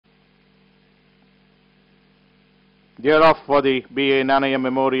They're off for the B.A.Nanaiah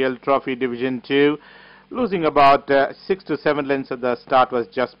Memorial Trophy Division 2. Losing about 6 to 7 lengths at the start was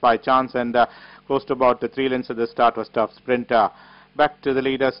just by chance, and close to about 3 lengths at the start was Tough Sprinter. Back to the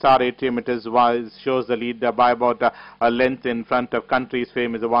leader, Star ATRIUM. It shows the lead by about a length in front of Country's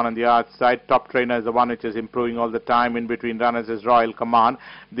Fame is the one on the outside. Top Trainer is the one which is improving all the time. In between runners is Royal Command.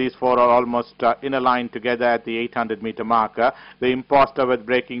 These four are almost in a line together at the 800-meter marker. The Imposter with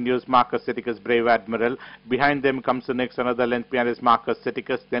Breaking News, Marcus Citicus, Brave Admiral. Behind them comes the next another length behind is Marcus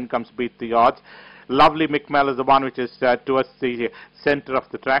Citicus. Then comes Beat the Odds. Lovely McMell is the one which is towards the center of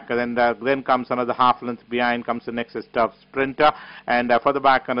the track, and then comes another half length behind comes the next is Tough Sprinter, and further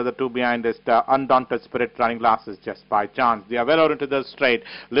back another two behind is Undaunted Spirit running glasses just by chance. They are well out into the straight,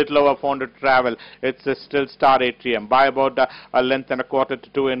 little over 400 travel. It's still Star ATRIUM by about a length and a quarter to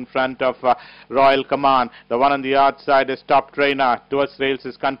 2 in front of Royal Command. The one on the outside is Top Trainer. Towards rails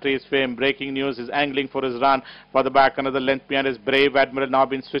is Country's Fame. Breaking News is angling for his run. Further back another length behind is Brave Admiral, now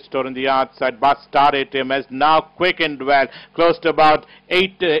been switched over on the outside, but Star ATRIUM has now quickened well, close to about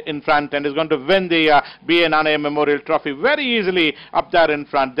 8 in front, and is going to win the B.A.Nanaiah Memorial Trophy very easily up there in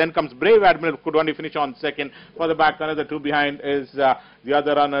front. Then comes Brave Admiral, could only finish on second. For the back, another two behind is the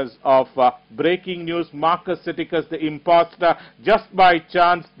other runners of Breaking News, Marcus Citicus, the Imposter, just by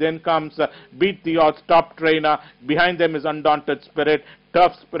chance. Then comes Beat the Odds, Top Trainer. Behind them is Undaunted Spirit,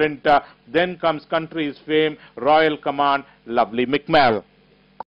 Tough Sprinter. Then comes Country's Fame, Royal Command, Lovely McMell.